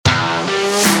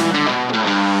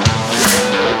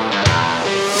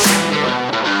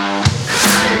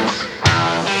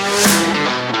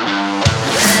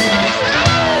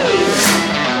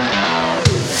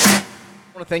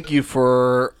Thank you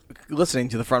for listening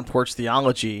to the Front Porch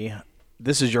Theology.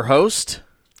 This is your host,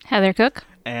 Heather Cook.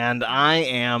 And I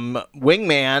am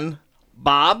Wingman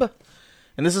Bob.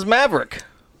 And this is Maverick.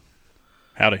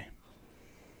 Howdy.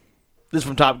 This is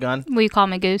from Top Gun. Will you call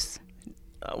me Goose?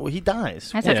 Well, he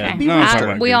dies. That's Yeah. okay. No, I'm talking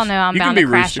about we all Goose. know I'm You can bound be to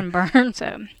crash Rooster. and burn.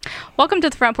 So, welcome to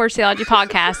the Front Porch Theology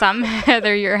Podcast. I'm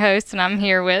Heather, your host, and I'm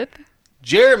here with...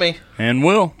 Jeremy. And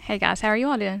Will. Hey, guys. How are you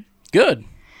all doing? Good.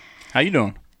 How you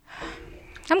doing?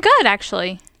 I'm good,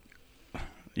 actually.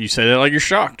 You say that like you're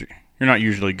shocked. You're not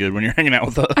usually good when you're hanging out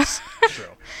with us.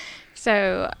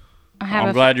 So,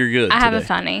 I'm glad you're good I have a today.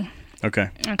 funny. Okay.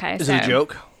 Okay, Is so... it a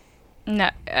joke? No,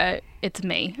 it's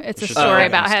me. It's a just story a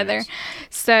about happenstance. Heather.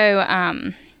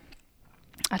 So,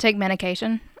 I take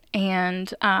medication,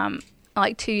 and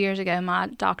like 2 years ago, my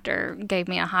doctor gave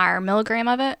me a higher milligram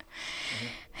of it.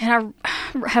 And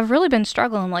I have really been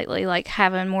struggling lately, like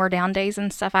having more down days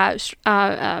and stuff.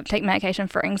 I take medication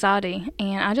for anxiety,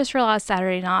 and I just realized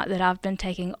Saturday night that I've been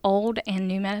taking old and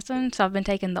new medicine. So I've been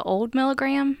taking the old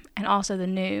milligram and also the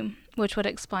new, which would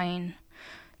explain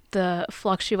the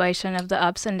fluctuation of the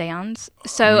ups and downs.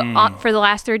 So for the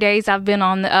last 3 days, I've been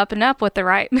on the up and up with the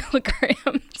right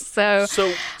milligram. So I that's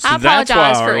why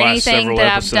apologize our for last anything several that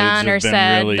I've episodes done or have been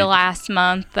said really- the last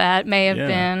month that may have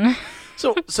been.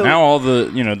 So Now all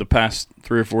the past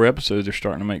 3 or 4 episodes are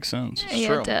starting to make sense. Yeah,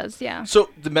 true. it does. Yeah.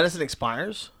 So the medicine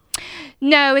expires?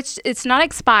 No, it's not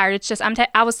expired. It's just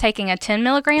I was taking a 10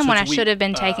 milligram So when I it's should have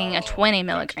been taking a 20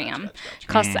 milligram Gotcha.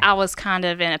 because I was kind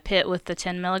of in a pit with the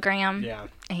 10 milligram. Yeah.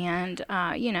 And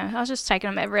I was just taking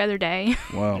them every other day.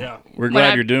 Well, Yeah. we're When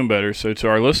glad I- you're doing better. So to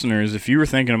our listeners, if you were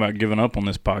thinking about giving up on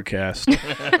this podcast,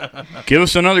 give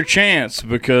us another chance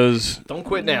because Don't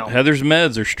quit now. Heather's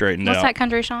meds are straightened What's out. that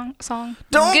country song?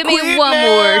 Don't Give me quit one now.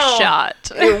 more shot.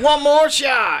 Hey, one more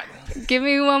shot. Give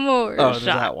me one more Oh, there's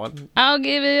shot. that one. I'll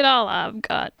give it all I've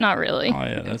got. Not really. Oh,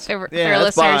 yeah, that's... Their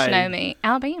that's listeners by- know me.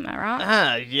 Alabama, right?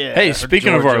 Ah, yeah. Hey, Or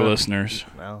speaking of our Georgia. listeners,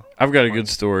 Well, I've got a good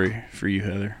story for you,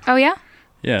 Heather. Oh, yeah?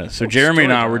 Yeah, so Jeremy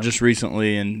and I were just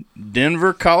recently in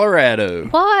Denver, Colorado,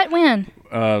 What? When?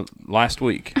 last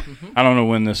week. I don't know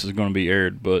when this is going to be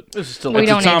aired, but this is still We at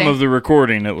the don't time either. of the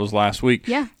recording, it was last week.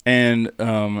 Yeah. And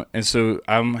so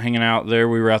I'm hanging out there.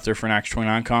 We were out there for an Acts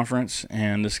 29 conference,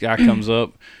 and this guy comes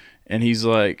up, and he's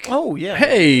like, Oh, yeah.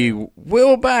 "Hey,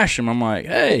 Will Basham." I'm like,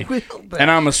 "Hey," Will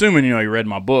and I'm assuming he read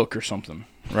my book or something,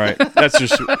 right? That's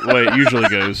just the way it usually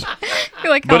goes.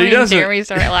 You're like, But he me and doesn't- Jeremy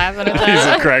started laughing at He's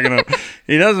that. like cracking up.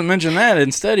 He doesn't mention that.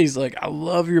 Instead, he's like, "I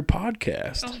love your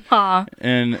podcast," Aw.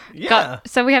 and Yeah.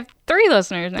 So we have 3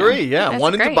 listeners now. 3, yeah. That's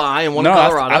one in great. Dubai and one no, in I,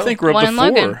 Colorado. I think we're One up in to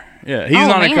Logan. 4. Yeah, he's Oh,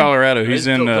 not in man. Colorado. He's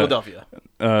in Philadelphia.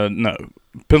 no,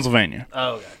 Pennsylvania.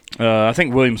 Oh, okay. I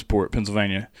think Williamsport,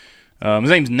 Pennsylvania. His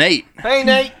name's Nate. Hey,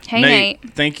 Nate. Hey,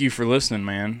 Nate. Thank you for listening,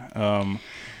 man.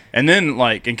 And then,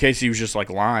 like, in case he was just like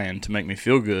lying to make me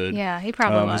feel good. Yeah, he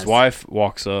probably was. His wife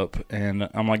walks up, and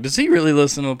I'm like, "Does he really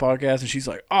listen to the podcast?" And she's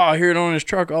like, "Oh, I hear it on his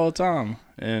truck all the time."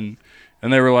 And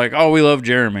they were like, "Oh, we love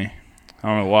Jeremy." I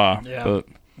don't know why, Yeah. but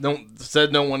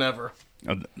Said no one ever.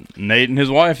 Nate and his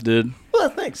wife did. Well,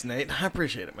 thanks, Nate. I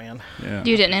appreciate it, man. Yeah.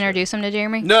 You didn't introduce him to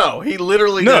Jeremy? No, he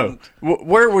literally No. didn't.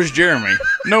 Where was Jeremy?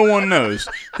 No one knows.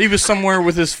 He was somewhere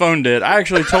with his phone dead. I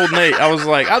actually told Nate, I was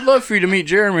like, "I'd love for you to meet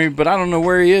Jeremy, but I don't know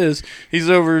where he is. He's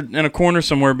over in a corner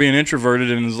somewhere being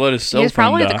introverted and has let his cell He was phone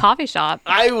probably die." at the coffee shop.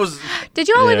 I was. Did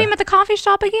you all leave Yeah. him at the coffee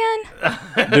shop again?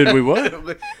 Did we what?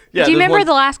 Yeah, Do you there's remember one-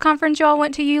 the last conference you all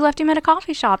went to? You left him at a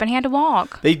coffee shop and he had to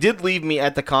walk. They did leave me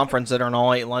at the conference and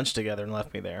all ate lunch together and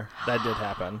left me there. That did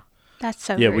happen. That's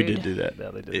so Yeah, rude. we did do that. Yeah,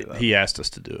 they did do that. He asked us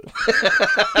to do it.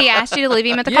 He asked you to leave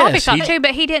him at the Yes, coffee shop he- too,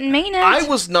 but he didn't mean it. I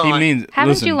was not. He means, Haven't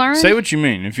listen, you learned? say what you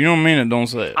mean. If you don't mean it, don't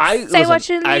say it. Say what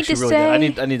you I need actually to really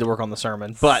did. say. I need to work on the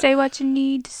sermon. But Say what you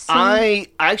need to say. I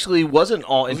actually wasn't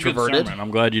all It was a good introverted. sermon.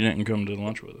 I'm glad you didn't come to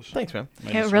lunch with us. Thanks, man.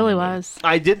 Made It us really remember. was.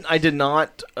 I did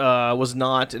not was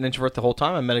not an introvert the whole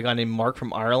time. I met a guy named Mark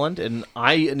from Ireland, and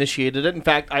I initiated it. In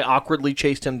fact, I awkwardly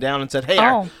chased him down and said, "Hey,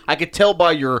 Oh. I could tell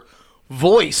by your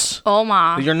voice Oh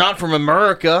my! that you're not from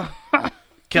America.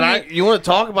 You want to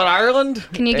talk about Ireland?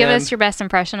 Can you give And us your best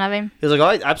impression of him? He was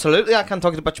like, "Oh, absolutely, I can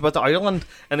talk about you about the Ireland."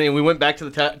 And then we went back to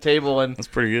the table, and That's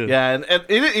pretty good. yeah, and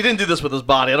he didn't do this with his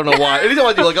body. I don't know why. Anytime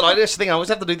I do like this thing, I always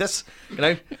have to do this. You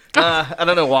know, I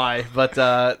don't know why, but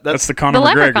That's the Conor The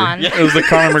McGregor. leprechaun. It was the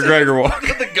Conor McGregor walk.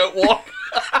 the goat walk.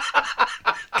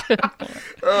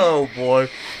 Oh boy.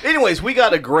 Anyways, we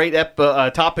got a great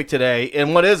topic today,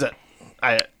 and what is it?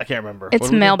 I can't remember. What It's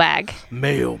do we do? mailbag.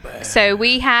 Mailbag. So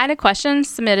we had a question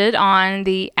submitted on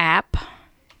the app,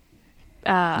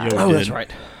 Yeah, we Oh, did. that's right.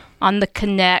 on the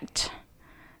Connect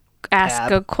ask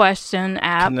tab. a question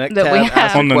app Connect that we tab,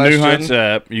 ask have. On the New question. Heights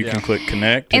app, you Yeah. can click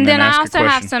connect, And then I ask a also have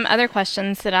question. some other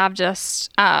questions that I've just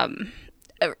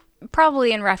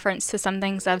probably in reference to some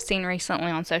things I've seen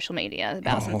recently on social media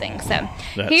about some things. So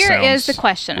That here is the sounds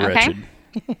question, okay?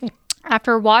 wretched.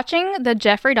 After watching the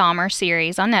Jeffrey Dahmer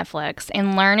series on Netflix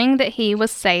and learning that he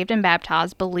was saved and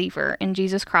baptized believer in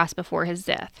Jesus Christ before his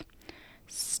death.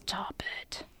 Stop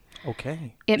it.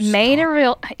 Okay.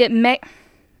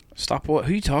 Stop what?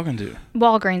 Who are you talking to?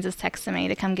 Walgreens is texting me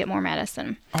to come get more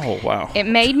medicine. Oh, wow. It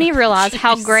made me realize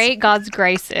how great God's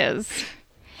grace is.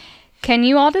 Can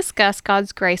you all discuss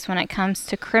God's grace when it comes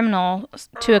to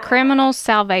a criminal's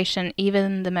salvation,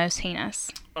 even the most heinous?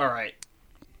 All right.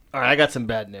 I got some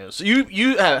bad news.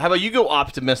 You how about you go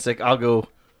optimistic? I'll go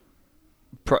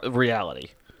reality.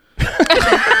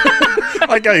 I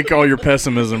like how you call your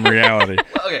pessimism reality.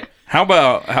 Okay. How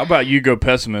about you go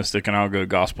pessimistic and I'll go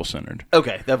gospel centered?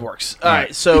 Okay, that works. All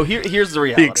right. So here's the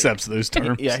reality. He accepts those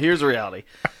terms. Yeah, here's the reality.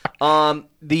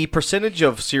 The percentage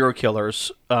of serial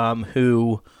killers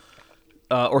who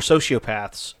or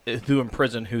sociopaths who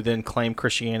imprison who then claim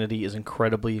Christianity is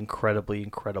incredibly, incredibly,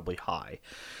 incredibly high.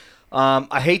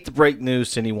 I hate to break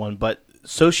news to anyone, but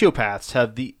sociopaths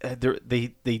have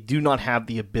they do not have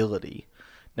the ability.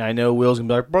 Now I know Will's gonna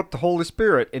be like, but the Holy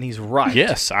Spirit, and he's right.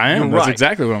 Yes, I am. You're That's right.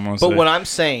 exactly what I'm going to say. But what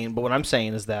I'm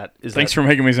saying is that Thanks for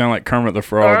making me sound like Kermit the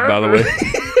Frog, by the way.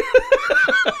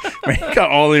 Man, you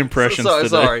got all the impressions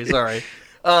today. Sorry.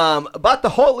 About the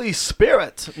Holy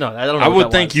Spirit. No, I don't know. I what would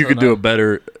that think was, you so could no.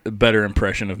 do a better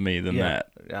impression of me than that.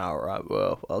 All right.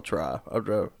 Well, I'll try.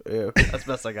 Yeah, that's the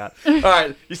best I got. All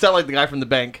right. You sound like the guy from the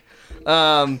bank.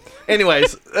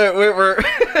 Anyways, we're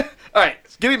all right.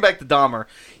 Getting back to Dahmer,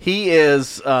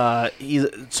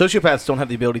 sociopaths don't have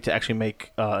the ability to actually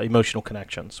make emotional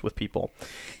connections with people,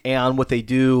 and what they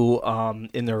do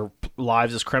in their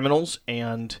lives as criminals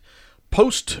and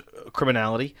post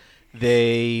criminality,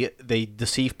 they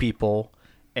deceive people,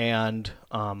 and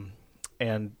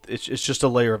it's just a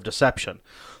layer of deception.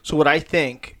 So what I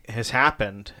think has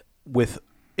happened with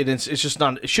it is it's just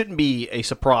not. It shouldn't be a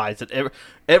surprise that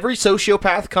every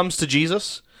sociopath comes to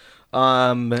Jesus.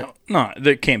 No,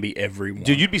 that can't be everyone.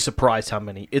 Dude, you'd be surprised how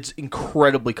many. It's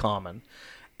incredibly common.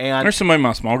 And There's somebody in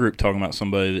my small group talking about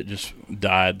somebody that just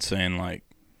died saying, like,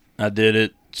 I did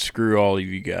it, screw all of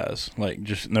you guys. Like,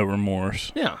 just no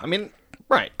remorse. yeah, I mean,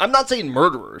 right. I'm not saying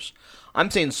murderers.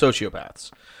 I'm saying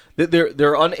sociopaths.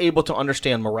 They're unable to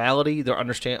understand morality. They're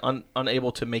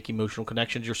unable to make emotional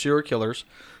connections. Your serial killers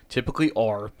typically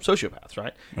are sociopaths,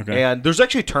 right? Okay. And there's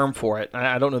actually a term for it.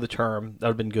 I don't know the term. That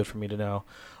would have been good for me to know.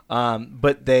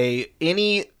 But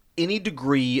any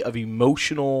degree of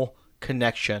emotional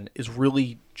connection is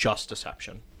really just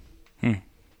deception.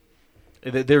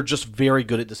 They're just very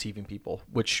good at deceiving people,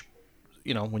 which,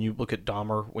 when you look at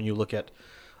Dahmer, when you look at...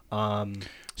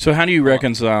 So how do you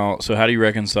reconcile...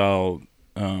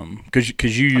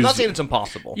 Because you use... I'm not saying it's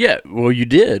impossible. Yeah, well, you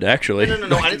did, actually.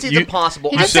 No. I didn't say it's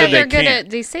impossible. You I just said said they you're good can't. at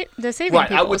deceiving Right,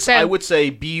 people. I would say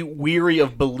be weary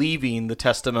of believing the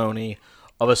testimony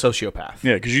of a sociopath.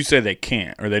 Yeah, because you say they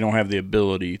can't, or they don't have the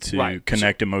ability to Right.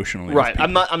 connect emotionally. Right. With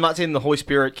I'm people. not saying the Holy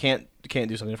Spirit can't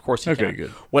do something. Of course he Okay, can.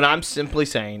 good. What I'm simply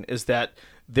saying is that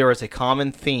there is a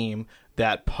common theme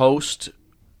that post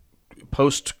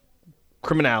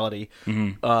criminality,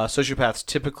 sociopaths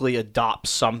typically adopt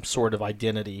some sort of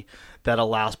identity that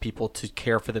allows people to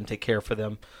care for them, take care for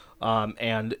them.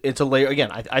 And it's a layer.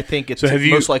 Again, I think it's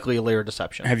most likely a layer of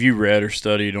deception. Have you read or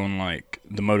studied on like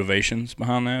the motivations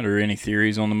behind that, or any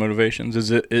theories on the motivations? Is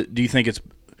it do you think it's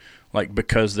like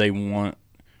because they want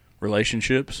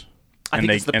relationships? I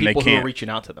think it's the people who are reaching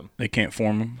out to them. They can't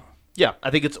form them. Yeah, I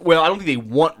think it's. Well, I don't think they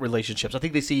want relationships. I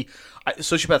think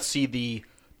sociopaths see the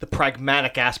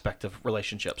pragmatic aspect of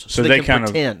relationships, so they can kind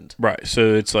pretend. Right.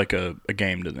 So it's like a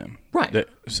game to them. Right.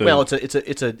 So well, it's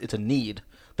a need.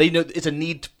 They know it's a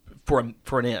need for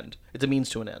an end. It's a means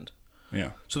to an end.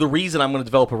 yeah. So the reason I'm going to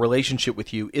develop a relationship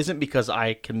with you isn't because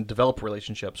I can develop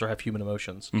relationships or have human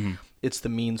emotions. Mm-hmm. It's the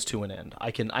means to an end.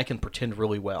 I can pretend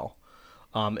really well.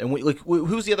 And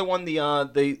who's the other one?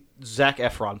 The Zac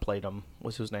Efron played him.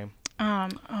 What's his name? Oh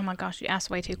my gosh, you asked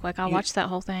way too quick. I watched that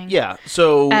whole thing. Yeah.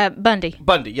 So Bundy.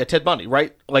 Yeah, Ted Bundy,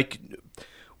 right? Like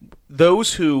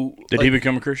those who Did he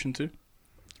become a Christian too?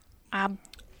 I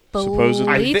Supposedly.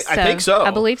 believe I think so.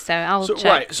 I believe so. I'll check.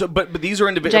 Right. So, but these are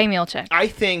individuals. Jamie will check. I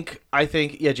think.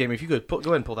 Yeah, Jamie, if you could go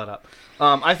ahead and pull that up.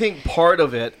 I think part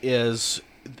of it is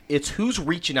it's who's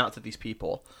reaching out to these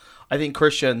people. I think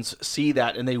Christians see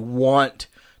that and they want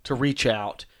to reach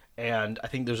out, and I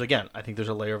think there's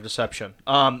a layer of deception.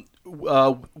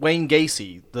 Wayne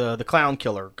Gacy, the clown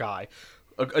killer guy,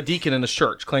 a deacon in his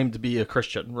church, claimed to be a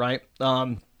Christian, right?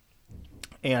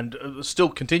 And still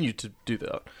continue to do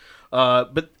that.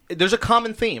 But there's a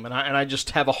common theme, and I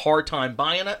just have a hard time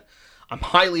buying it. I'm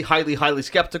highly, highly, highly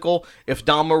skeptical. If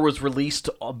Dahmer was released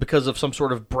because of some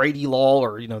sort of Brady law,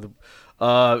 or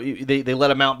they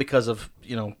let him out because of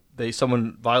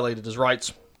someone violated his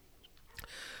rights,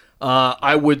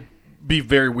 I would be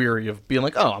very weary of being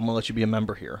like, oh, I'm gonna let you be a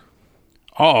member here.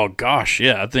 Oh gosh,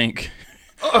 yeah, I think.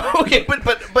 Okay,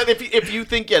 but if you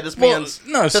think this man's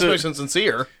testimony is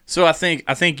sincere, so I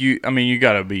think you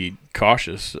got to be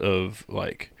cautious of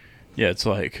it's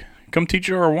like come teach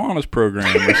your Awanas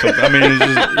program or something. I mean, it's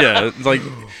just it's like.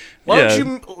 Why don't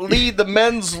you lead the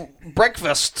men's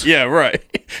breakfast? Yeah, right.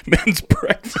 Men's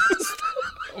breakfast.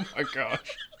 Oh my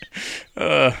gosh.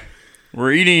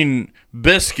 We're eating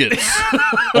biscuits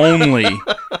only.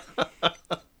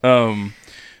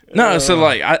 No, so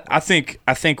I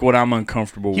think what I'm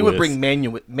uncomfortable with. He would bring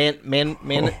what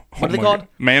are they called?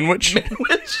 Manwich.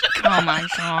 Manwich. Oh my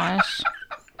gosh.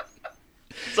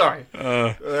 Sorry.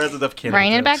 That's enough cannibal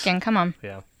Rein it jokes. back in. Come on.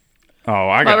 Yeah. Oh,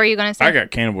 what were you gonna say? I got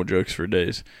cannibal jokes for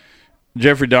days.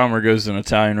 Jeffrey Dahmer goes to an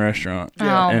Italian restaurant,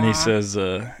 and he says,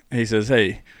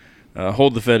 "Hey,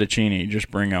 hold the fettuccine. Just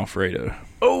bring Alfredo."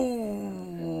 Oh.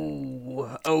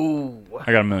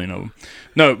 I got a million of them.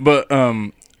 No, but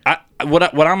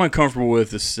what I'm uncomfortable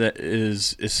with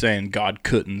is saying God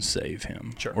couldn't save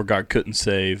him, sure, or God couldn't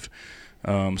save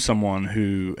someone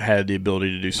who had the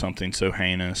ability to do something so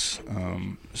heinous,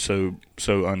 so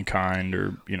unkind,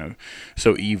 or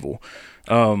so evil.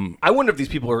 I wonder if these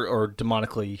people are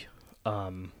demonically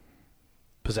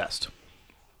possessed.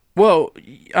 Well,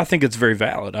 I think it's very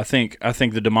valid. I think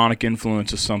the demonic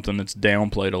influence is something that's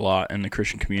downplayed a lot in the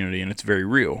Christian community, and it's very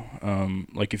real.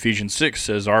 Like Ephesians 6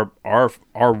 says, our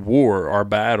war, our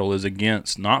battle is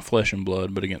against not flesh and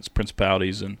blood, but against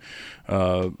principalities and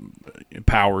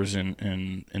powers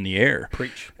in the air.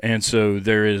 Preach. And so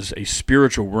there is a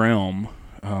spiritual realm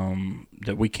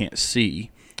that we can't see.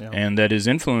 Yeah. And that is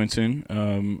influencing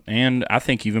and I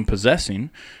think even possessing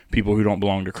people who don't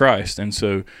belong to Christ. And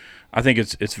so I think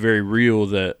it's very real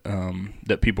that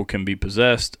that people can be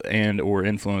possessed and or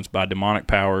influenced by demonic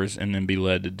powers and then be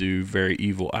led to do very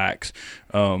evil acts.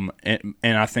 And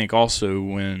I think also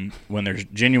when there's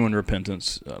genuine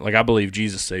repentance, like I believe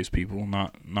Jesus saves people,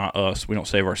 not us. We don't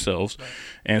save ourselves. Right.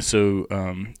 And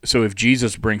so if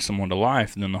Jesus brings someone to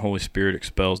life, then the Holy Spirit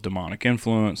expels demonic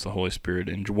influence. The Holy Spirit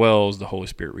indwells. The Holy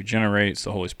Spirit regenerates.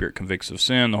 The Holy Spirit convicts of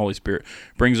sin. The Holy Spirit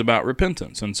brings about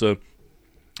repentance. And so.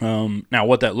 Now,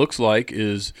 what that looks like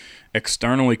is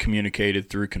externally communicated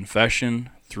through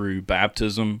confession, through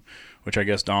baptism, which I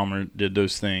guess Dahmer did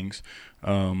those things.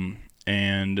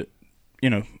 And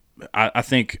I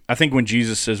think when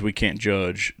Jesus says we can't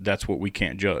judge, that's what we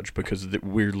can't judge, because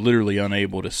we're literally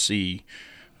unable to see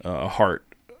a heart.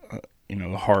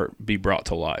 A heart be brought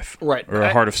to life, right? Or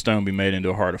a heart of stone be made into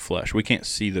a heart of flesh. We can't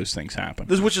see those things happen.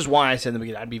 Which is why I said in the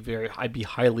beginning, I'd be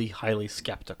highly, highly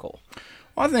skeptical.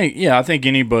 Well, I think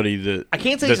anybody that I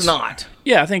can't say it's not.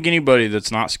 Yeah, I think anybody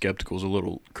that's not skeptical is a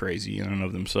little crazy in and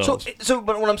of themselves. But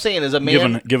what I'm saying is, a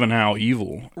man, given how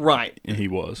evil, right, he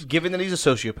was, given that he's a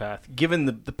sociopath, given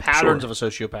the patterns of a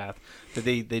sociopath, that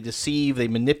they deceive, they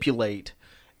manipulate,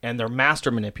 and they're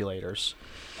master manipulators,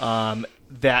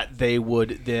 that they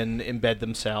would then embed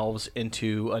themselves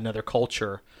into another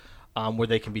culture where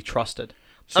they can be trusted.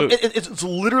 So, it's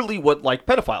literally what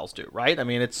pedophiles do, right? I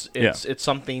mean, it's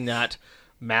something that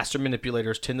master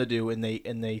manipulators tend to do, and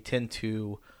they tend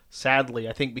to, sadly,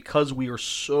 I think, because we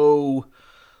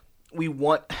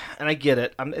want, and I get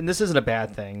it, and this isn't a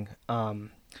bad thing.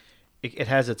 It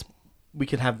has we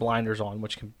can have blinders on,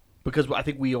 because I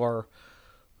think we are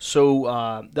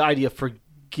so the idea of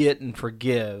forget and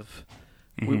forgive.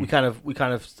 Mm-hmm. We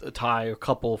kind of tie or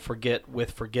couple forget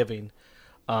with forgiving.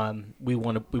 We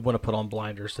want to put on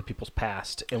blinders to people's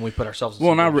past, and we put ourselves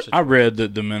in I read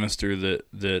that the minister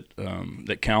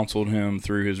that counseled him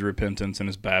through his repentance and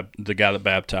the guy that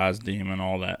baptized him and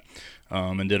all that,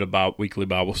 and did a weekly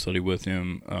Bible study with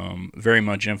him, very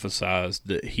much emphasized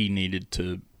that he needed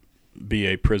to be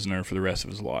a prisoner for the rest of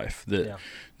his life. That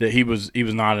he was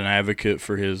not an advocate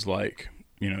for his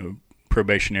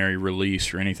probationary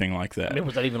release or anything like that. I mean,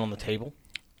 was that even on the table?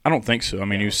 I don't think so. I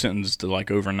mean, he was sentenced to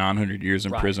over 900 years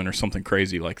in prison or something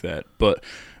crazy like that. But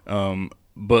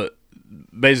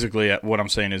basically, what I'm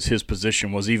saying is his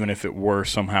position was, even if it were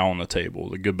somehow on the table,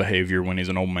 the good behavior when he's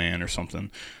an old man or something,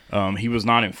 he was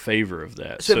not in favor of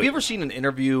that. So have you ever seen an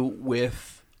interview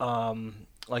with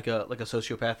like a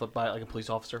sociopath by a police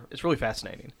officer? It's really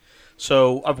fascinating.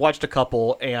 So I've watched a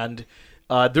couple, and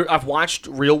I've watched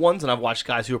real ones, and I've watched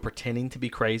guys who are pretending to be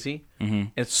crazy. Mm-hmm.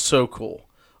 It's so cool.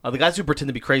 The guys who pretend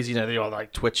to be crazy, they're all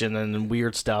like twitching and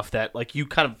weird stuff that like you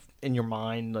kind of in your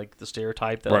mind, like the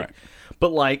stereotype that. Right.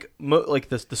 Like, but like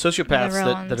the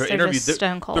sociopaths that are interviewed, they're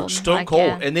stone cold. They're stone like, cold,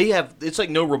 yeah. and they have it's like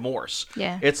no remorse.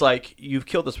 Yeah. It's like you've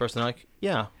killed this person. They're like,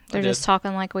 yeah, They're just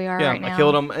talking like we are right now. I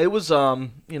killed him. It was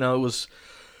it was.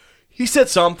 He said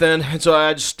something, and so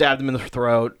I just stabbed him in the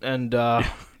throat, and no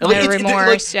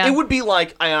remorse. It would be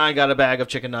like I got a bag of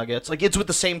chicken nuggets. Like it's with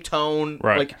the same tone.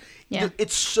 Right. Like Yeah.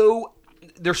 it's so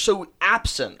they're so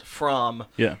absent from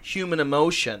Yeah. human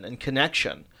emotion and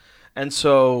connection, and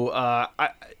so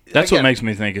That's what makes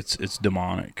me think it's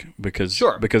demonic because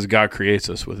Sure. because God creates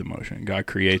us with emotion. God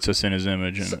creates us in His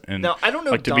image, and now I don't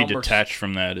know like to be Dahmer's- detached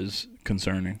from that is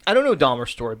concerning. I don't know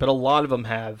Dahmer's story, but a lot of them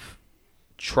have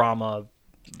trauma.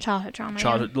 Childhood trauma.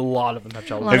 Childhood. A lot of them have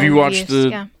childhood. Lot Have you of watched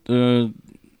abuse, yeah.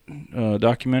 the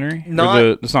documentary? Not-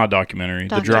 It's not a documentary.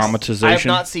 The Docu- dramatization. I have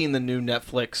not seen the new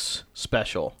Netflix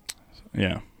special.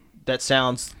 Yeah, That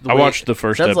sounds. I watched the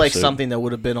first Sounds like episode. something that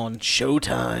would have been on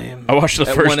Showtime. I watched the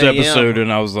at first 1 a.m. episode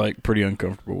and I was like pretty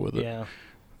uncomfortable with it. Yeah.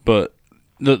 But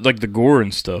the gore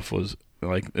and stuff was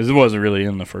like it wasn't really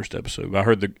in the first episode. But I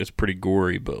heard it's pretty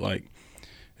gory, but like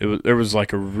there was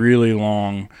like a really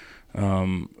long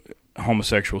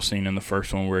homosexual scene in the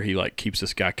first one where he like keeps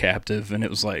this guy captive, and it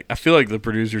was like I feel like the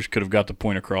producers could have got the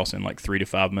point across in like 3 to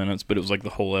 5 minutes, but it was like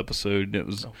the whole episode. It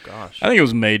was Oh gosh. I think it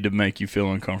was made to make you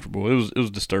feel uncomfortable. It was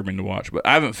disturbing to watch, but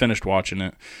I haven't finished watching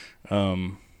it.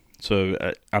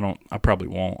 So I probably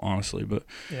won't, honestly, but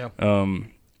Yeah.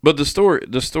 but the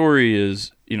story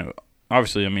is,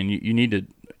 obviously, I mean, you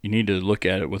need to look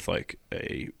at it with like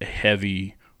a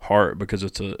heavy heart because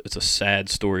it's a sad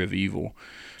story of evil.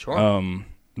 Sure.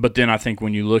 But then I think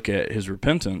when you look at his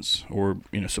repentance or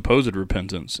supposed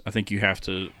repentance, I think you have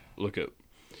to look at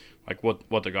like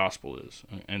what the gospel is,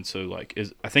 and so like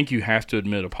I think you have to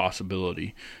admit a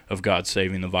possibility of God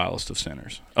saving the vilest of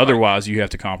sinners. Otherwise, you have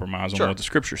to compromise Sure. on what the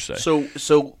scriptures say. So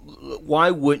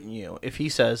why wouldn't you? If he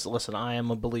says, "Listen, I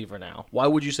am a believer now," why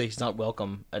would you say he's not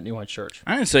welcome at New Heights Church?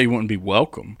 I didn't say he wouldn't be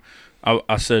welcome.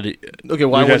 I said Okay,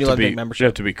 why you'd wouldn't have you to let him be take membership? you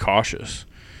have to be cautious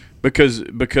because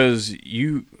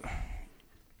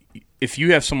if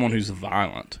you have someone who's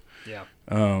violent, Yeah.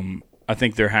 I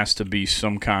think there has to be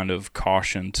some kind of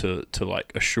caution to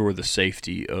like assure the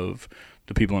safety of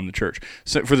the people in the church.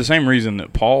 So for the same reason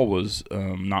that Paul was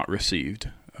not received.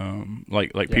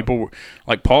 People were,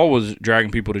 like Paul was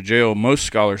dragging people to jail. Most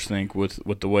scholars think with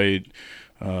the way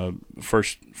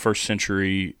first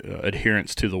century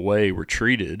adherents to the way were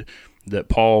treated, that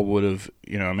Paul would have,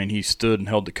 he stood and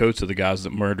held the coats of the guys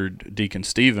that murdered Deacon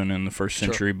Stephen in the first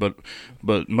century. Sure.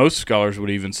 But most scholars would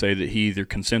even say that he either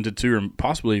consented to or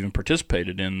possibly even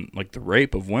participated in like the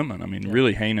rape of women. I mean,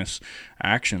 really heinous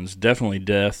actions. Definitely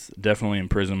death, definitely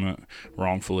imprisonment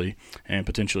wrongfully, and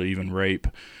potentially even rape.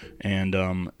 And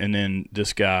then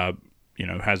this guy,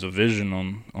 has a vision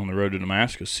on the road to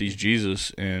Damascus, sees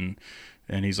Jesus,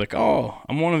 and he's like, "Oh,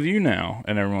 I'm one of you now,"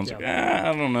 and everyone's like,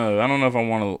 "I don't know if I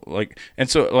want to like." And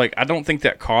so, like, I don't think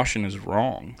that caution is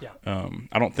wrong. Yeah.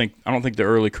 I don't think the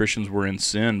early Christians were in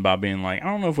sin by being like, "I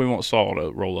don't know if we want Saul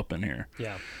to roll up in here."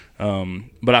 Yeah.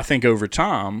 But I think over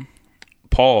time,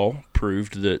 Paul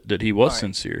proved that he was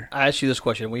sincere. I asked you this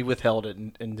question. We withheld it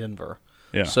in Denver.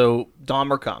 Yeah. So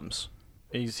Dahmer comes.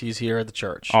 He's here at the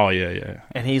church. Oh yeah.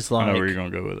 And he's like, I know where you're gonna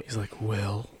go with it. He's like,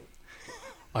 "Well,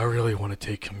 I really want to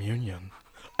take communion."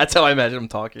 That's how I imagine him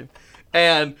talking,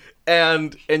 and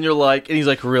you're like, and he's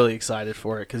like really excited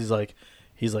for it because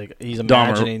he's imagining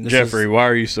Dahmer, this Jeffrey, is, why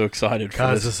are you so excited for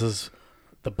guys, this? this is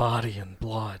the body and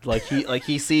blood. Like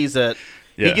he sees it.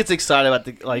 Yeah. He gets excited about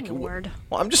the like. Lord.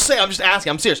 Well, I'm just asking.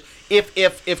 I'm serious.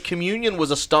 If communion was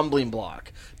a stumbling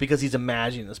block because he's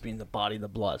imagining this being the body and the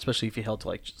blood, especially if he held to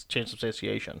like change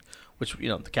substantiation, which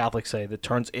the Catholics say that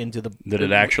turns into the That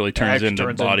it actually turns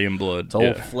into body and blood. It's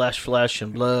all flesh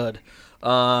and blood.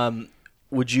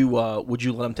 Would you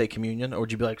let him take communion, or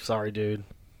would you be like, "Sorry, dude"?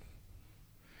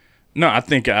 No, I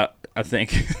think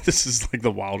this is like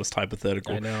the wildest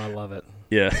hypothetical. I know, I love it.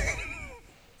 Yeah.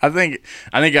 I think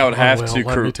I would have to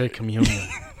let me take communion.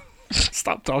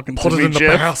 stop talking Put to it me, in the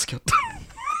Jeff. basket.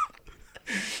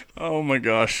 Oh my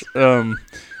gosh. Did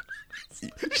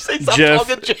you say stop Jeff,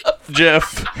 talking, Jeff?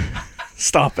 Jeff,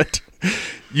 stop it.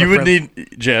 You would need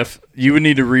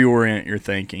to reorient your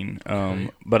thinking.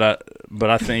 But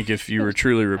I think if you were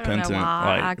truly repentant, I don't know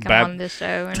why I like come on this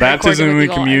show and baptism record with and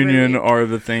you all communion every week. are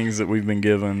the things that we've been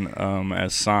given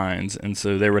as signs, and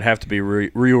so there would have to be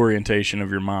reorientation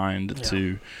of your mind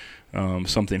to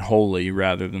something holy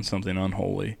rather than something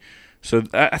unholy. So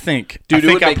I think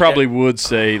Dude, I probably would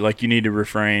say like you need to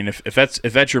refrain if that's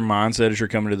your mindset as you're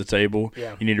coming to the table.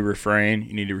 Yeah. You need to refrain.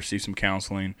 You need to receive some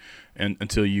counseling, and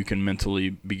until you can mentally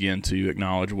begin to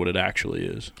acknowledge what it actually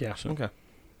is. Yeah. So Okay.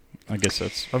 I guess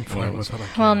that's. I'm fine with that.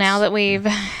 Well, now that we've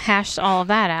hashed all of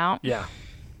that out, Yeah.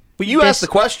 But you asked the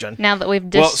question. now that we've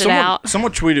dished it out,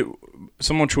 someone tweeted.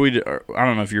 Or I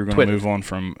don't know if you were going to Tweeted. move on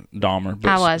from Dahmer. But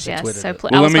I was, Tweeted yes. So it.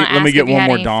 I was let gonna me ask get if you one had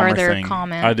more any Dahmer further thing.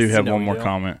 comments. I do have No, one you more don't.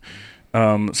 comment.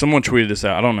 Someone tweeted this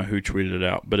out. I don't know who tweeted it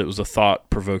out, but it was a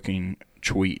thought-provoking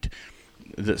tweet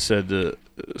that said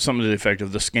something to the effect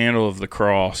of the scandal of the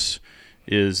cross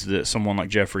is that someone like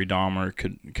Jeffrey Dahmer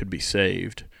could be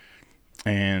saved,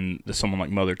 and that someone like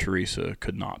Mother Teresa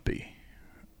could not be.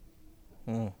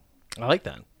 I like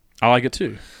that. I like it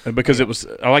too because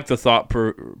I like the thought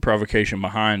provocation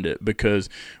behind it because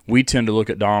we tend to look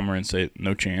at Dahmer and say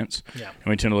no chance, Yeah. and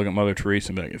we tend to look at Mother Teresa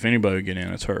and be like, if anybody would get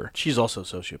in, it's her. She's also a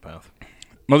sociopath.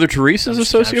 Mother Teresa's a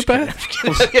sociopath?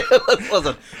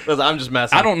 Listen, I'm just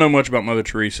messing. I don't know much about Mother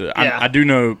Teresa. Yeah. I do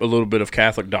know a little bit of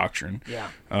Catholic doctrine. Yeah.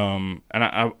 And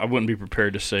I wouldn't be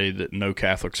prepared to say that no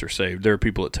Catholics are saved. There are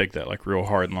people that take that like real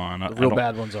hard line. The real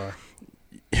bad ones are.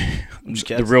 I'm just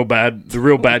The kidding.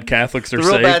 real bad Catholics are The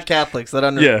real saved. bad Catholics that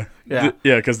under. Yeah. Yeah.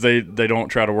 Yeah, because they don't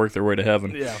try to work their way to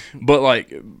heaven. Yeah. But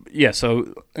like, yeah,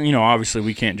 so obviously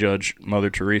we can't judge Mother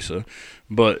Teresa,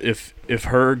 but if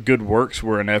her good works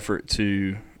were an effort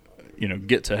to,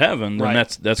 get to heaven, then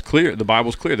Right. that's clear. The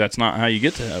Bible's clear. That's not how you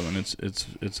get to heaven.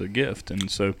 It's a gift.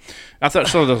 And so, I thought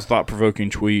that was a thought provoking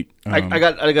tweet. I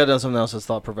got something else that's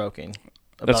thought provoking.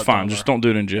 That's fine. Just don't do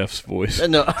it in Jeff's voice.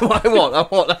 No, I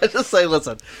won't. I just say,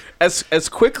 listen, as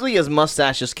quickly as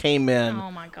mustaches came in Oh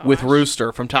my gosh. with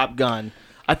Rooster from Top Gun,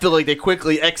 I feel like they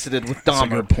quickly exited with Dahmer. a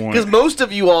good point. Because most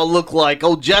of you all look like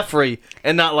old Jeffrey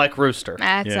and not like Rooster.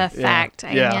 That's Yeah. a fact.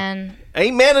 Yeah. Amen.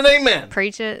 Amen and amen.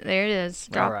 Preach it. There it is.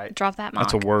 All right. Drop that mic.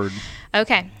 That's a word.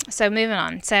 Okay, so moving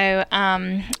on. So,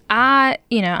 I'm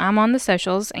on the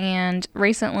socials, and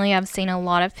recently I've seen a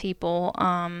lot of people.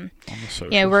 On the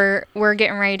socials. We're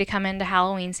getting ready to come into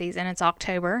Halloween season. It's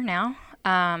October now,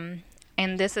 and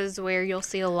this is where you'll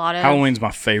see a lot of Halloween's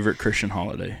my favorite Christian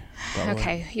holiday. By the way.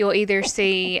 Okay, you'll either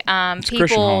see a Christian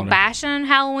people holiday. bashing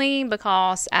Halloween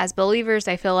because, as believers,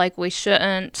 they feel like we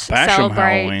shouldn't Bash 'em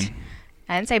celebrate. Halloween.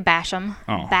 I didn't say bash 'em.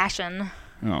 Oh. Bashing.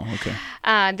 Oh,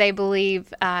 okay. They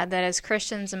believe that as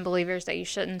Christians and believers that you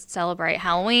shouldn't celebrate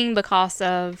Halloween because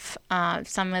of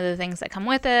some of the things that come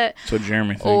with it. That's what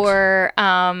Jeremy thinks. Or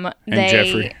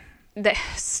Jeffrey.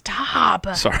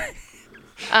 Stop. Sorry.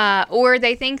 Or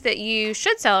they think that you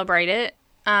should celebrate it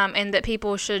and that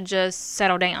people should just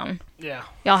settle down. Yeah.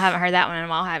 Y'all haven't heard that one in a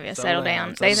while, have you? Settle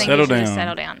down. They think Settle you should just down.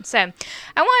 settle down. So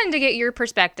I wanted to get your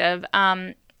perspective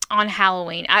on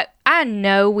Halloween. I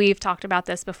know we've talked about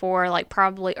this before, like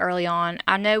probably early on.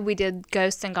 I know we did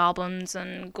ghosts and goblins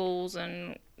and ghouls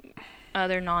and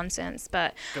other nonsense,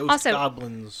 but Ghosts, also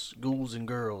goblins, ghouls, and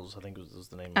girls, I think was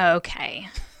the name. okay.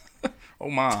 Oh,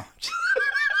 my.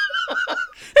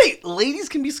 Hey, ladies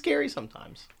can be scary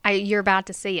sometimes. You're about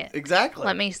to see it. Exactly.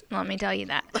 Let me tell you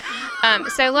that.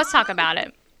 So let's talk about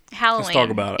it. Halloween. Let's talk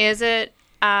about it. Is it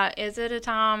a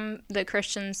time that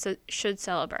Christians should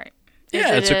celebrate?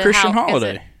 Yeah, it's a Christian is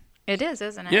holiday. It is,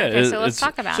 isn't it? Yeah, Okay, so let's it's-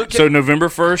 talk about it. So November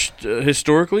 1st,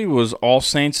 historically, was All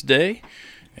Saints' Day.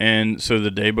 And so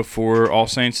the day before All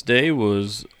Saints' Day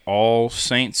was All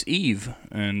Saints' Eve.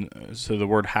 And so the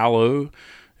word hallow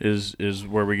is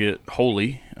where we get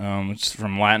holy. It's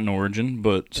from Latin origin,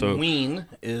 but so Ween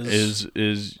is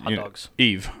is dogs.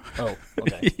 Eve. Oh,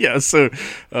 okay. Yeah, so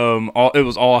it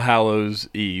was All Hallows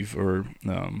Eve or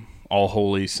All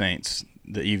Holy Saints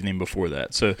the evening before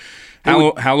that. So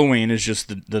Halloween is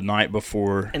just the night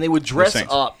before. And they would dress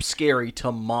saints. up scary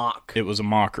to mock. It was a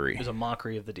mockery. It was a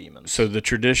mockery of the demons. So the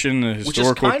tradition, the is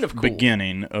historical kind of cool.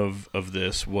 beginning of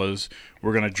this was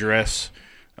we're going to dress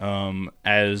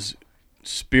as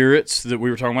spirits that we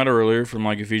were talking about earlier from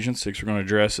like Ephesians 6. We're going to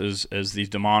dress as these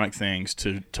demonic things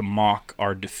to mock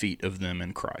our defeat of them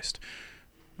in Christ.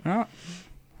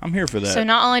 I'm here for that. So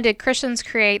not only did Christians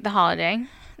create the holiday,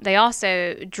 they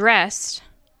also dressed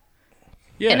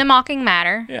yeah. in a mocking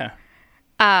manner. Yeah.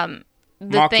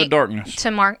 Mock the darkness.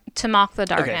 To mock the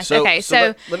darkness. Okay,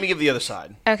 so let me give the other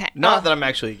side. Okay. Not that I'm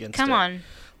actually against it. Come on.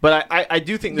 But I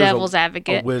do think there's Devil's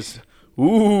advocate.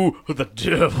 Ooh, the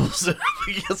devil's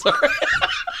advocate. Sorry.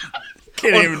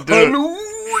 Can't even do it.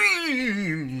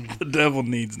 Halloween. The devil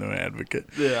needs no advocate.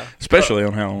 Yeah. Especially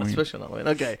on Halloween. Especially on Halloween.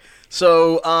 Okay.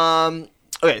 So,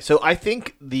 so I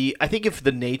think if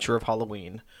the nature of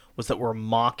Halloween was that we're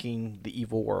mocking the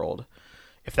evil world,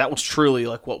 if that was truly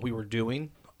like what we were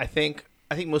doing, I think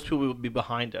most people would be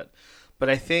behind it. But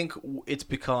I think it's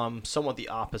become somewhat the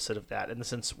opposite of that, in the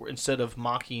sense where instead of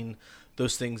mocking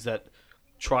those things that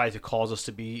try to cause us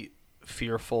to be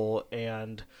fearful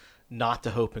and not to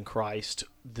hope in Christ,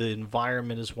 the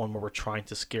environment is one where we're trying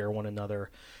to scare one another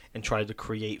and try to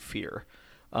create fear.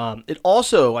 It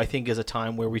also, I think, is a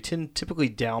time where we typically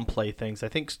downplay things. I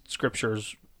think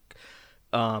Scripture's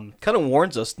kind of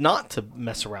warns us not to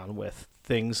mess around with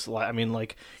things.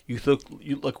 Like you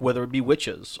look, whether it be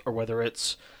witches or whether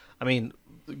it's,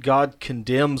 God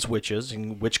condemns witches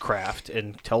and witchcraft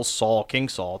and tells King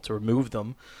Saul, to remove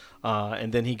them.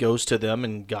 And then he goes to them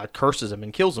and God curses him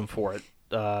and kills him for it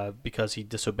because he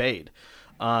disobeyed.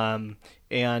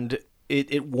 And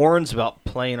it warns about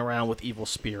playing around with evil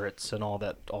spirits and all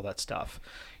that stuff.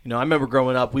 I remember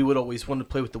growing up, we would always want to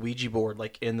play with the Ouija board,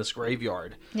 like in this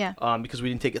graveyard, because we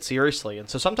didn't take it seriously. And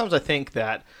so sometimes I think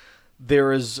that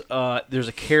there's a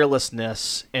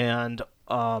carelessness and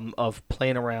of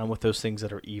playing around with those things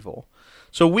that are evil.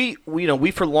 So we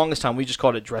for the longest time we just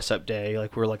called it dress up day,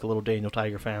 like we're like a little Daniel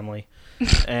Tiger family.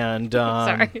 And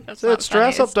sorry, that's so it's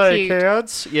dress up day, cute.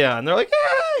 kids. Yeah, and they're like,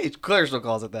 hey, Claire still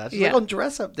calls it that. She's like, on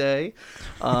dress up day.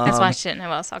 That's why she didn't know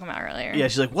what I was talking about earlier. Yeah,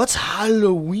 she's like, what's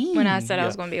Halloween? When I said I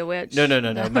was going to be a witch. No.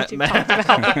 What you talked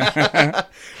about.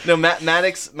 No,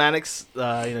 Maddox,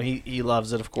 he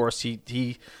loves it. Of course,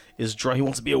 he is drunk. He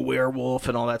wants to be a werewolf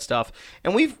and all that stuff.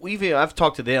 And I've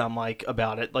talked to them like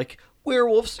about it, like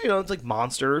werewolves. It's like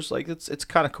monsters. Like it's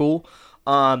kind of cool.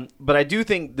 But I do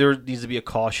think there needs to be a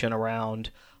caution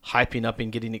around hyping up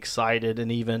and getting excited,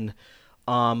 and even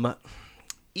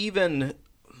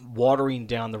watering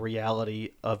down the reality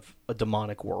of a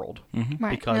demonic world,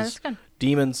 Right. because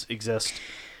demons exist.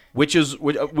 Witches.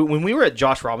 When we were at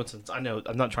Josh Robinson's, I know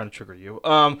I'm not trying to trigger you,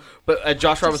 but at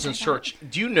Josh Robinson's church,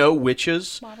 do you know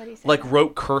witches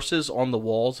wrote curses on the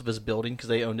walls of his building because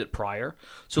they owned it prior?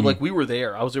 So like we were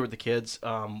there. I was there with the kids.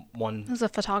 It was a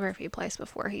photography place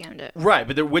before he owned it. Right,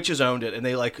 but the witches owned it, and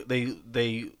they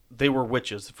were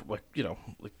witches. Like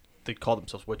they called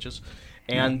themselves witches,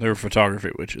 and they were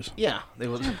photography witches. Yeah, they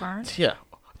was. Yeah.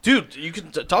 Dude, you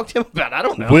can talk to him about it. I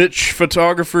don't know. Which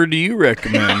photographer do you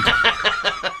recommend?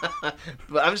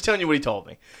 But I'm just telling you what he told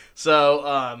me.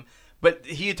 So, but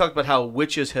he had talked about how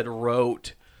witches had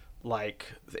wrote, like,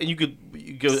 and you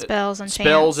go spells and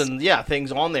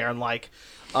things on there, and like,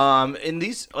 in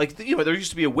these, like, there used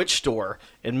to be a witch store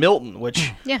in Milton,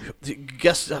 which,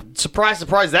 guess, surprise,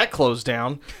 that closed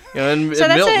down. In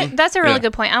Milton. That's a really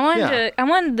good point.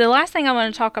 The last thing I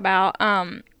want to talk about,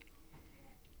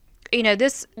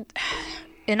 this,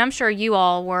 and I'm sure you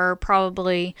all were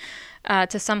probably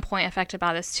to some point affected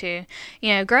by this too.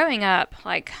 Growing up,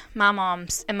 like my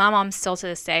mom still to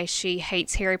this day, she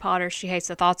hates Harry Potter. She hates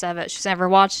the thoughts of it. She's never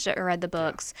watched it or read the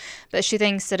books, but she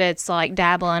thinks that it's like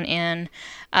dabbling in,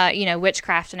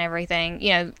 witchcraft and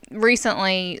everything.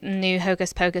 Recently, new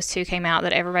Hocus Pocus 2 came out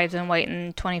that everybody's been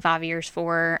waiting 25 years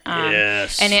for.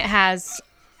 Yes. And it has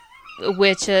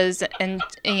witches and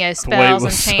spells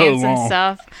and chants and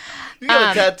stuff. You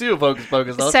got a tattoo of Hocus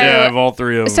Pocus, don't you? I have all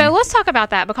three of them. So let's talk about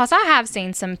that, because I have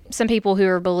seen some people who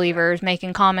are believers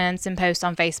making comments and posts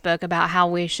on Facebook about how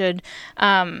we shouldn't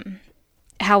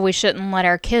let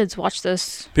our kids watch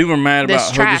this. People are mad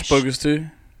about trash. Hocus Pocus too?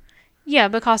 Yeah,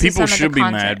 because people of some should of the be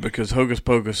content. mad because Hocus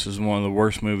Pocus is one of the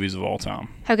worst movies of all time.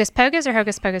 Hocus Pocus or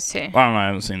Hocus Pocus 2? Well, I don't know. I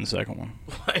haven't seen the second one.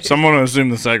 So I'm going to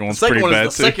assume the second one's pretty bad too.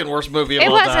 The second worst movie of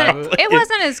all time. It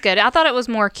wasn't as good. I thought it was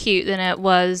more cute than it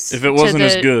was. If it wasn't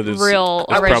as good, it's real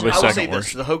probably I will second say worst.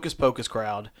 this: the Hocus Pocus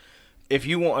crowd, if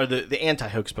you want, or the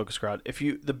anti-Hocus Pocus crowd,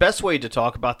 the best way to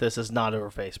talk about this is not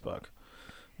over Facebook.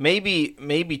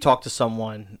 Maybe talk to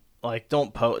someone. Like,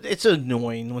 don't post. It's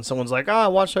annoying when someone's like, I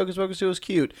watched Hocus Pocus 2, it was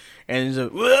cute. And he's like,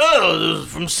 whoa, this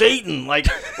is from Satan. Like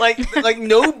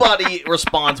nobody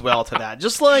responds well to that.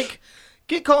 Just, like,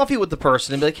 get coffee with the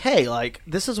person and be like, hey, like,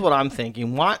 this is what I'm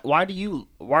thinking. Why are you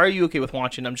okay with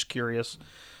watching? I'm just curious.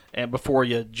 And before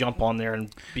you jump on there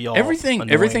and be all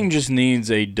annoying. Everything just needs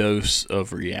a dose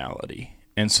of reality.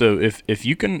 And so if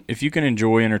you can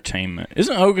enjoy entertainment,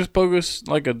 isn't Hocus Pocus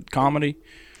like a comedy?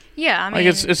 Yeah, I mean, like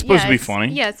it's supposed to be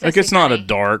funny. Yeah, it's like it's not funny. a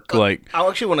dark like. I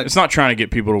actually want to. It's not trying to get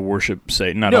people to worship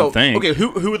Satan. I don't think. Okay,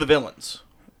 who are the villains?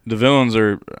 The villains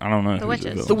are I don't know. The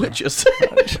witches. The witches.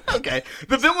 Okay,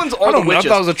 the villains are the witches. I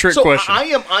thought it was a trick question.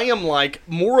 I am like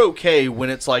more okay when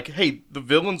it's like, hey, the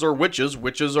villains are witches.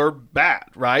 Witches are bad,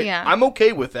 right? Yeah. I'm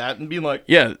okay with that and being like,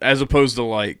 yeah, as opposed to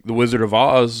like the Wizard of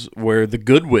Oz, where the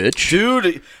good witch.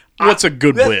 Dude, what's a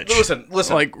good witch? Listen.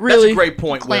 Like, really? That's a great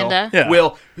point, Will. Glinda. Yeah.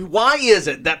 Will, why is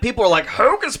it that people are like,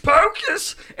 hocus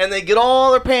pocus, and they get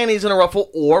all their panties in a ruffle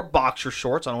or boxer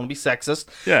shorts? I don't want to be sexist.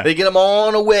 Yeah. They get them all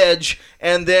on a wedge,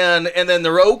 and then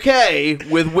they're okay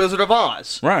with Wizard of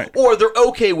Oz. Right. Or they're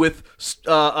okay with,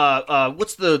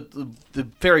 what's the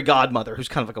fairy godmother, who's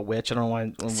kind of like a witch? I don't know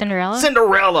why.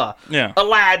 Cinderella. Yeah.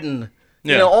 Aladdin.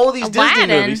 Yeah. You know, all of these Disney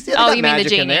Aladdin? movies. Yeah, they Oh, got you mean the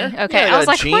magic in genie. there. Okay. Yeah, I was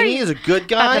like, genie where are you is a good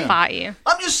about guy. to fight you.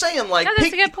 I'm just saying, like, No,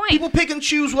 that's a good point. people pick and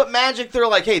choose what magic they're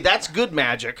like, hey, that's good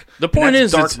magic. The point and that's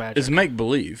is, dark magic. it's make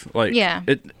believe. Like, Yeah.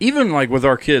 Even like with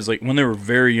our kids, like when they were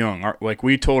very young, like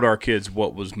we told our kids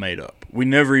what was made up. We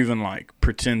never even like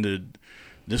pretended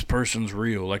this person's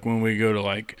real. Like when we go to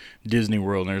like Disney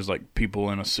World and there's like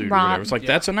people in a suit or whatever, it's like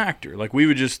that's an actor. Like we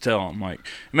would just tell them. Like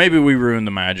maybe we ruined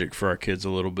the magic for our kids a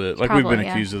little bit. Like we've Probably, been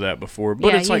yeah. accused of that before, but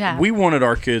Yeah, it's you like have. we wanted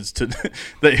our kids to.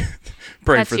 They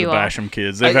pray That's for the you all. Basham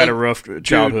kids. They've had a rough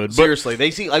childhood. Dude, But seriously,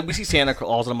 we see Santa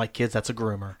Claus and I'm like, kids, that's a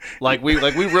groomer. Like we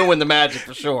ruined the magic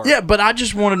for sure. yeah, but I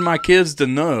just wanted my kids to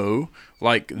know,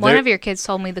 like, One of your kids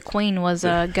told me the queen was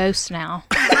a ghost now.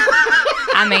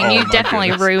 I mean, Oh, you my definitely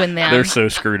goodness. ruined them. They're so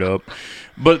screwed up.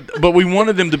 But we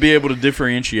wanted them to be able to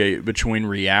differentiate between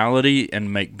reality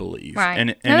and make believe. Right. And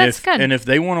No, that's if good. and if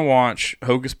they want to watch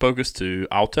Hocus Pocus 2,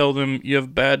 I'll tell them you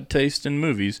have bad taste in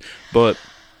movies, but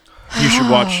you should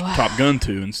watch Top Gun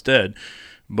 2 instead.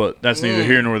 But that's neither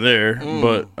here nor there.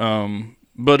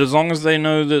 But as long as they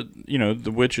know that, you know,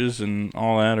 the witches and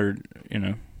all that are, you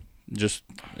know, just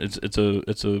it's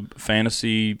a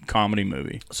fantasy comedy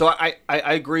movie. So I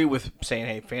agree with saying,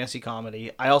 hey, fantasy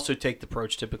comedy. I also take the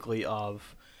approach typically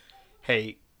of,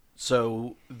 hey,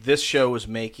 so this show is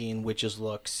making witches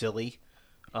look silly,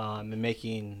 and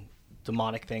making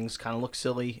demonic things kind of look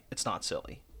silly. It's not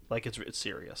silly. Like it's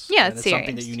serious. Yeah, and it's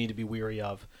something that serious. you need to be weary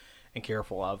of and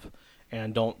careful of,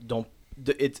 and don't.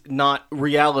 It's not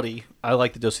reality. I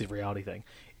like the dosage of reality thing.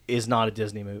 Is not a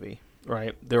Disney movie,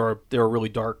 right? There are really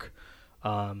dark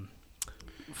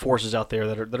forces out there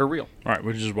that are real. All right,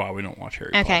 which is why we don't watch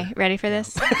Harry okay, Potter. ready for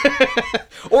this?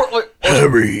 Or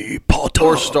Harry Potter.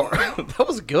 or Star. That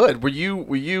was good. Were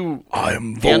you? I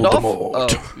am Gandalf?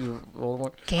 Voldemort. You're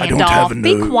Voldemort. Gandalf, I don't have a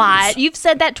be nose. quiet. You've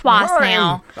said that twice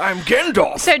now. I'm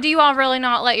Gandalf. So, do you all really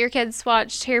not let your kids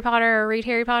watch Harry Potter or read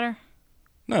Harry Potter?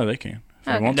 No, they can. If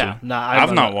they Okay. want No, to. no,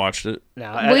 I've not watched it.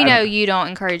 No, We know you don't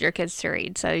encourage your kids to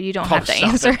read, so you don't have to stop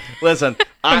answer. it. Listen,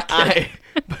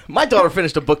 my daughter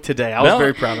finished a book today. I was Bella-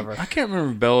 very proud of her. I can't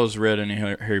remember if Bella's read any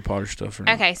Harry Potter stuff or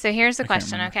not. Okay, so here's the can't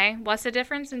question, remember. okay? What's the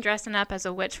difference in dressing up as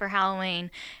a witch for Halloween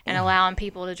and allowing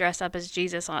people to dress up as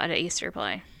Jesus at an Easter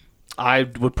play? I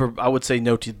would say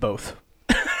no to both.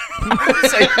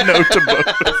 Say no to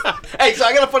both. Hey, so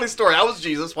I got a funny story. I was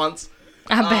Jesus once.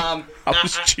 I bet. I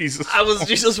was Jesus. I was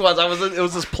Jesus once. It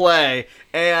was this play,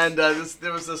 and there was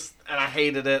this, and I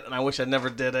hated it, and I wish I never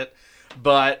did it.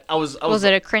 But I was Was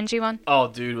it a cringy one? Oh,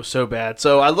 dude, it was so bad.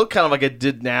 So I look kind of like I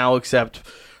did now, except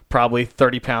probably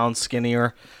 30 pounds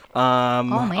skinnier. I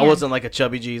man. wasn't like a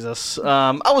chubby Jesus.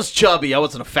 I was chubby. I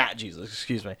wasn't a fat Jesus.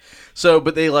 Excuse me. So,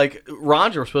 but they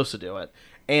Roger was supposed to do it,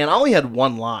 and I only had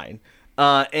one line.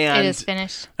 And It is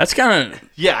finished. That's kind of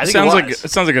yeah, I think sounds it like was.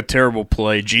 it sounds like a terrible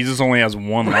play. Jesus only has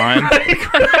one line.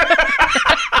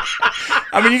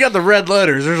 I mean, you got the red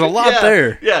letters. There's a lot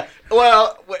there. Yeah.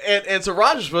 Well, and so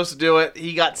Roger's supposed to do it.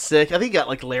 He got sick. I think he got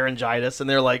like laryngitis, and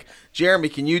they're like, Jeremy,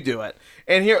 can you do it?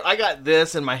 And here I got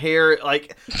this, and my hair,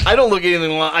 like, I don't look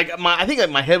anything like I think like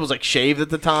my head was like shaved at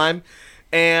the time,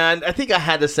 and I think I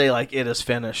had to say like it is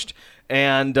finished,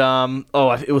 and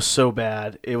it was so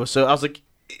bad. It was so I was like.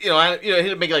 I had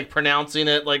to make like pronouncing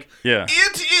it like Yeah.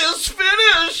 it is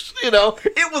finished.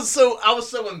 It was I was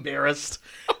so embarrassed.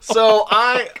 So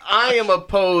I am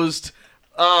opposed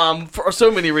for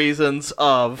so many reasons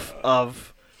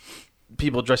of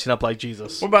people dressing up like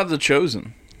Jesus. What about The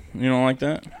Chosen? You don't like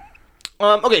that?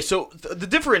 Okay, so the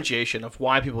differentiation of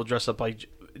why people dress up like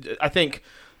I think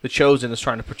The Chosen is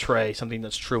trying to portray something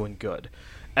that's true and good.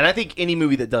 And I think any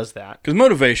movie that does that, Because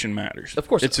motivation matters. Of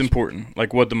course it it's does. important.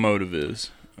 Like what the motive is.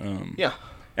 yeah.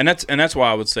 And that's why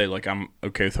I would say like I'm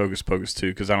okay with Hocus Pocus 2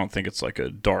 because I don't think it's like a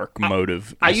dark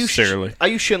motive necessarily. I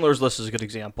use Schindler's List as a good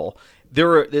example.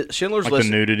 There are Schindler's Like List.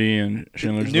 the nudity and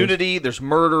Schindler's List. Nudity, there's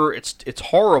murder. It's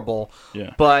horrible.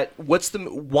 Yeah. But how is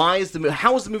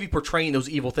the movie portraying those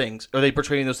evil things? Are they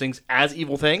portraying those things as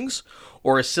evil things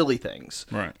or as silly things?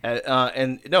 Right.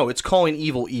 And no, it's calling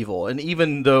evil evil. And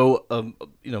even though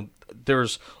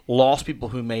there's lost people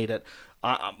who made it,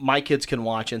 my kids can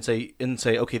watch and say,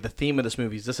 okay, the theme of this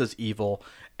movie is this is evil,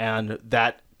 and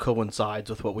that coincides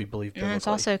with what we believe biblically. And it's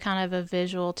also kind of a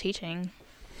visual teaching.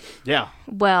 Yeah.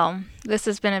 Well, this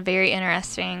has been a very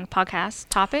interesting podcast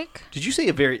topic. Did you say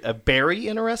a very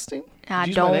interesting? I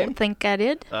don't think I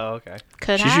did. Oh, okay.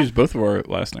 Could She's have. used both of our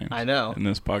last names. I know. In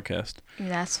this podcast.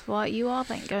 That's what you all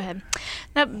think. Go ahead.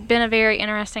 That's been a very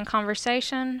interesting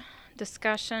conversation,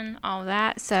 discussion, all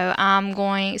that. So I'm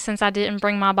going, since I didn't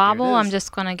bring my Bible, I'm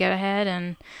just going to go ahead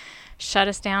and shut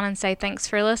us down and say thanks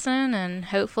for listening, and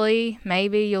hopefully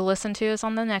maybe you'll listen to us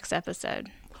on the next episode.